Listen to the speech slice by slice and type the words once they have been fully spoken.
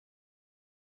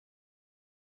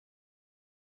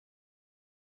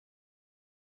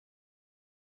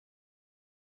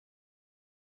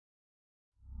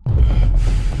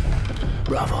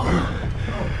Bravo.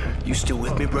 You still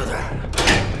with me, brother?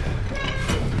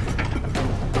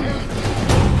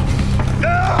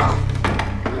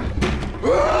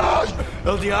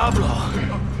 El Diablo!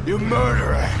 You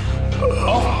murderer!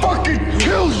 I'll fucking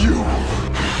kill you!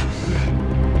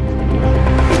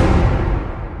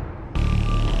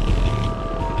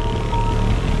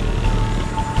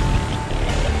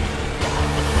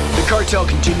 The cartel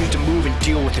continues to move and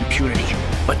deal with impunity.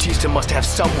 Batista must have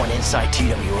someone inside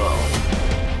T.W.O.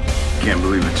 Can't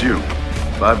believe it's you.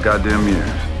 5 goddamn years.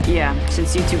 Yeah,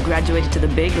 since you two graduated to the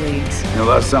big leagues. The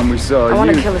last time we saw I you...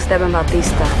 want to kill Esteban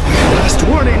Batista. Last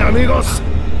warning, amigos!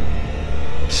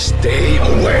 Stay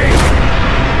away!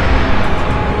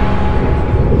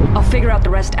 I'll figure out the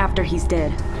rest after he's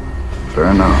dead. Fair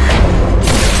enough.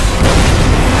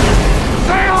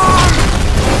 Stay on!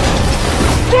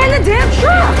 Get in the damn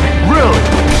truck! Really?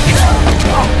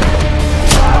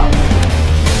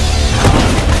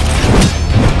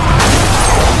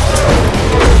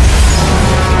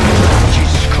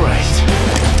 Jesus Christ.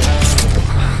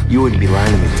 You wouldn't be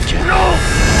lying to me, would you? No!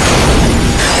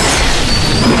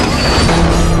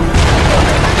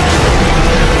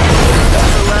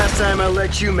 That's the last time I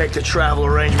let you make the travel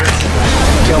arrangements.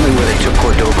 Tell me where they took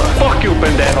Cordova. Fuck you,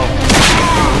 pendejo!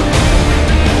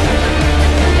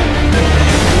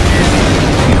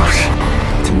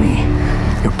 To me,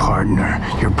 your partner,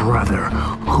 your brother.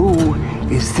 Who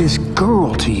is this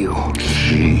girl to you?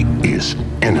 She is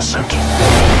innocent.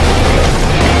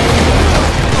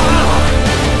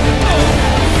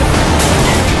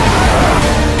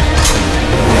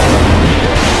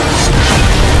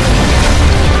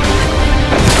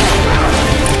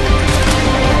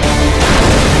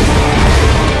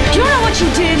 You know what you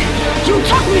did? You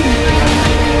took me!